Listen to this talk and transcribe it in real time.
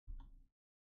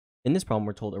In this problem,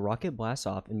 we're told a rocket blasts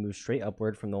off and moves straight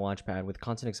upward from the launch pad with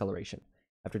constant acceleration.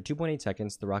 After 2.8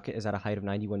 seconds, the rocket is at a height of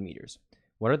 91 meters.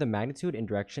 What are the magnitude and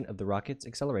direction of the rocket's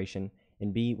acceleration?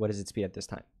 And B, what is its speed at this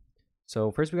time? So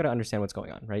first we got to understand what's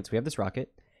going on, right? So we have this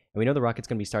rocket, and we know the rocket's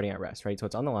going to be starting at rest, right? So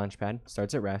it's on the launch pad,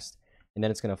 starts at rest, and then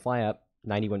it's going to fly up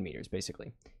 91 meters,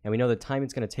 basically. And we know the time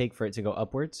it's going to take for it to go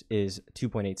upwards is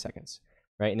 2.8 seconds,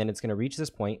 right? And then it's going to reach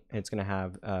this point, and it's going to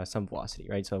have some velocity,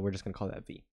 right? So we're just going to call that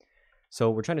V. So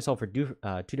we're trying to solve for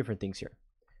two different things here.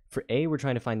 For A, we're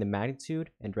trying to find the magnitude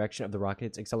and direction of the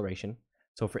rocket's acceleration.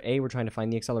 So for A, we're trying to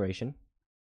find the acceleration.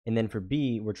 And then for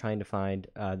B, we're trying to find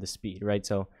the speed, right?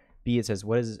 So B, it says,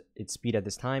 what is its speed at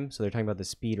this time? So they're talking about the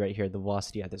speed right here, the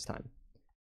velocity at this time.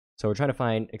 So we're trying to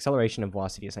find acceleration and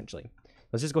velocity, essentially.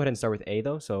 Let's just go ahead and start with A,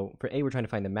 though. So for A, we're trying to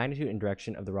find the magnitude and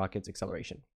direction of the rocket's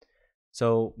acceleration.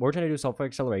 So what we're trying to do is solve for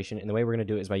acceleration, and the way we're going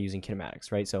to do it is by using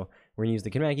kinematics, right? So we're going to use the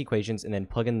kinematic equations and then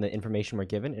plug in the information we're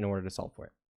given in order to solve for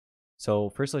it. So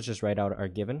first, let's just write out our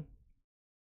given.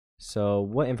 So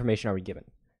what information are we given?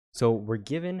 So we're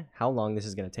given how long this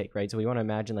is going to take, right? So we want to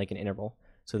imagine like an interval.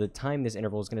 So the time this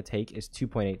interval is going to take is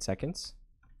 2.8 seconds.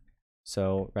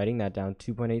 So writing that down,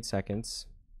 2.8 seconds.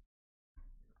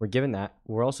 We're given that.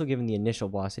 We're also given the initial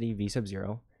velocity, v sub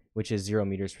 0, which is 0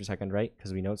 meters per second, right?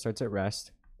 Because we know it starts at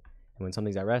rest. And when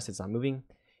something's at rest, it's not moving. And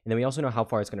then we also know how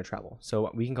far it's going to travel. So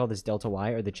we can call this delta y,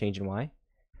 or the change in y.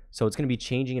 So it's going to be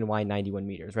changing in y 91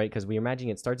 meters, right? Because we imagine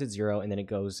it starts at 0 and then it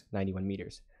goes 91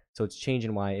 meters. So its change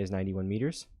in y is 91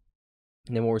 meters.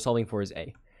 And then what we're solving for is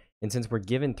a. And since we're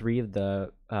given three of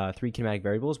the three kinematic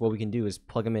variables, what we can do is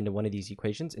plug them into one of these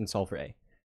equations and solve for a.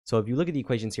 So if you look at the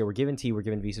equations here, we're given t, we're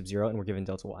given v sub 0, and we're given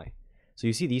delta y. So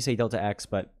you see these say delta x,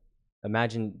 but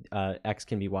imagine x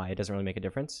can be y. It doesn't really make a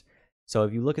difference. So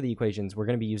if you look at the equations, we're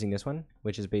going to be using this one,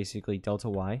 which is basically delta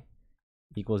y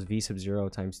equals v sub 0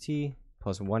 times t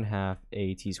plus 1/2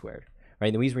 a t squared, right?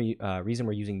 And the reason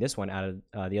we're using this one out of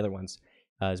the other ones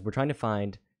is we're trying to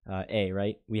find a,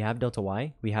 right? We have delta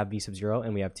y, we have v sub 0,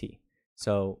 and we have t.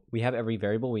 So we have every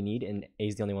variable we need, and a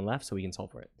is the only one left, so we can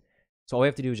solve for it. So all we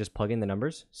have to do is just plug in the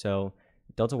numbers. So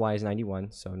delta y is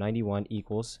 91, so 91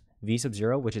 equals v sub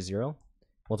 0, which is 0,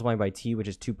 multiplied by t, which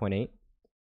is 2.8.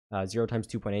 0 times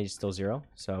 2.8 is still 0,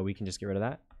 so we can just get rid of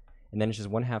that. And then it's just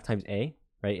 1/2 times a,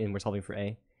 right? And we're solving for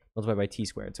a, multiplied by t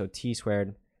squared. So t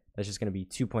squared, that's just going to be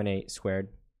 2.8 squared.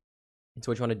 And so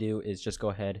what you want to do is just go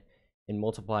ahead and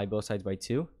multiply both sides by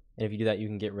 2. And if you do that, you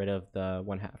can get rid of the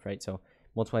 1/2, right? So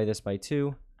multiply this by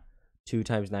 2. 2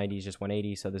 times 90 is just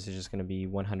 180, so this is just going to be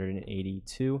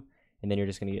 182. And then you're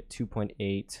just going to get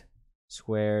 2.8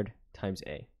 squared times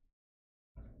a.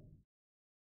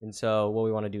 And so what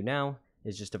we want to do now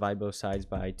is just divide both sides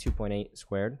by 2.8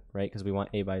 squared, right? Because we want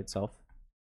a by itself.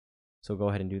 So go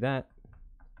ahead and do that.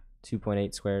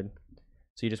 2.8 squared.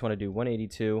 So you just want to do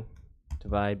 182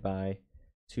 divided by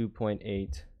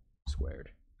 2.8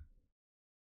 squared.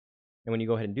 And when you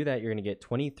go ahead and do that, you're going to get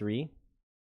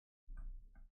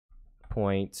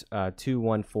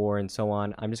 23.214 and so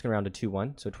on. I'm just going to round to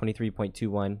 21. So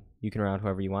 23.21, you can round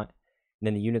however you want. And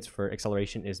then the units for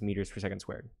acceleration is meters per second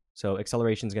squared. So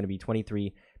acceleration is going to be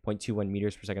 23.21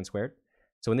 meters per second squared.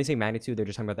 So when they say magnitude, they're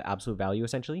just talking about the absolute value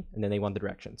essentially, and then they want the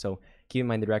direction. So keep in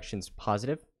mind the direction is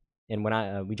positive. And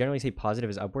when we generally say positive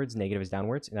is upwards, negative is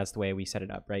downwards, and that's the way we set it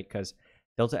up, right? Because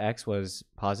delta x was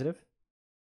positive,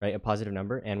 right? A positive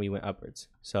number, and we went upwards.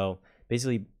 So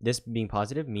basically, this being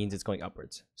positive means it's going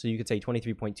upwards. So you could say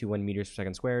 23.21 meters per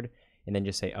second squared, and then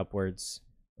just say upwards,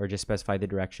 or just specify the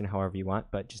direction however you want,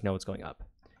 but just know it's going up.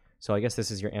 So I guess this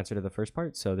is your answer to the first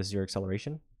part. So this is your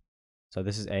acceleration. So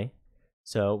this is A.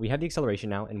 So we have the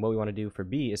acceleration now, and what we want to do for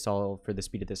B is solve for the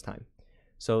speed at this time.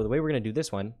 So the way we're going to do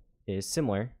this one is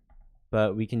similar,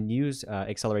 but we can use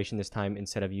acceleration this time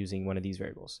instead of using one of these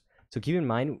variables. So keep in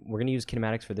mind, we're going to use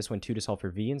kinematics for this one too to solve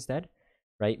for V instead,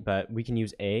 right? But we can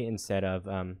use A instead of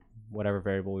whatever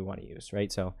variable we want to use,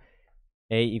 right? So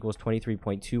A equals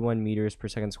 23.21 meters per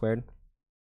second squared.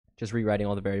 Just rewriting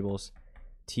all the variables.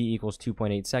 T equals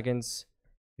 2.8 seconds.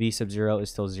 V sub 0 is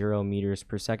still 0 meters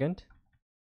per second.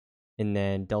 And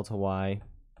then delta y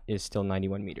is still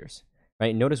 91 meters,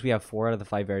 right? Notice we have 4 out of the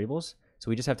 5 variables, so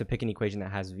we just have to pick an equation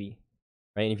that has v,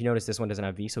 right? And if you notice, this one doesn't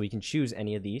have v, so we can choose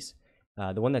any of these.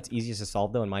 The one that's easiest to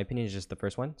solve, though, in my opinion, is just the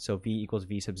first one. So v equals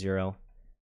v sub 0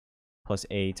 plus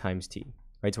a times t,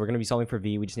 right? So we're going to be solving for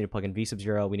v. We just need to plug in v sub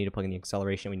 0. We need to plug in the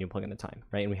acceleration. We need to plug in the time,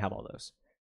 right? And we have all those.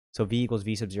 So v equals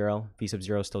v sub 0. V sub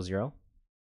 0 is still 0.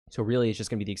 So really, it's just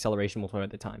going to be the acceleration multiplied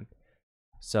by the time.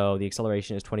 So the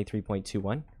acceleration is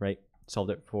 23.21, right?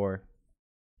 Solved it for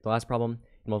the last problem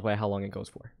and multiply how long it goes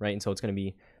for, right? And so it's going to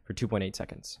be for 2.8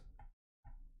 seconds.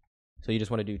 So you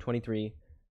just want to do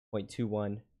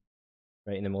 23.21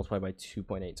 right? And then multiply by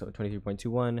 2.8. So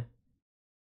 23.21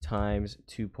 times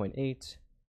 2.8.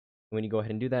 When you go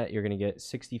ahead and do that, you're going to get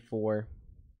 64.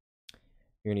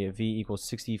 You're going to get V equals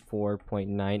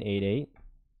 64.988.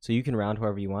 So you can round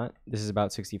however you want. This is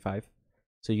about 65.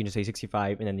 So you can just say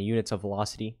 65, and then the units of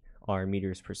velocity are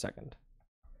meters per second.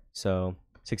 So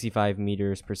 65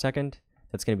 meters per second,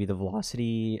 that's going to be the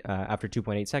velocity after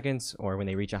 2.8 seconds, or when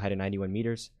they reach a height of 91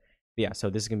 meters. But yeah,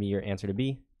 so this is going to be your answer to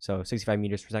B. So 65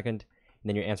 meters per second. And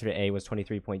then your answer to A was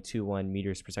 23.21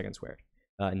 meters per second squared,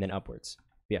 and then upwards.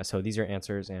 But yeah, so these are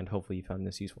answers, and hopefully you found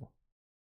this useful.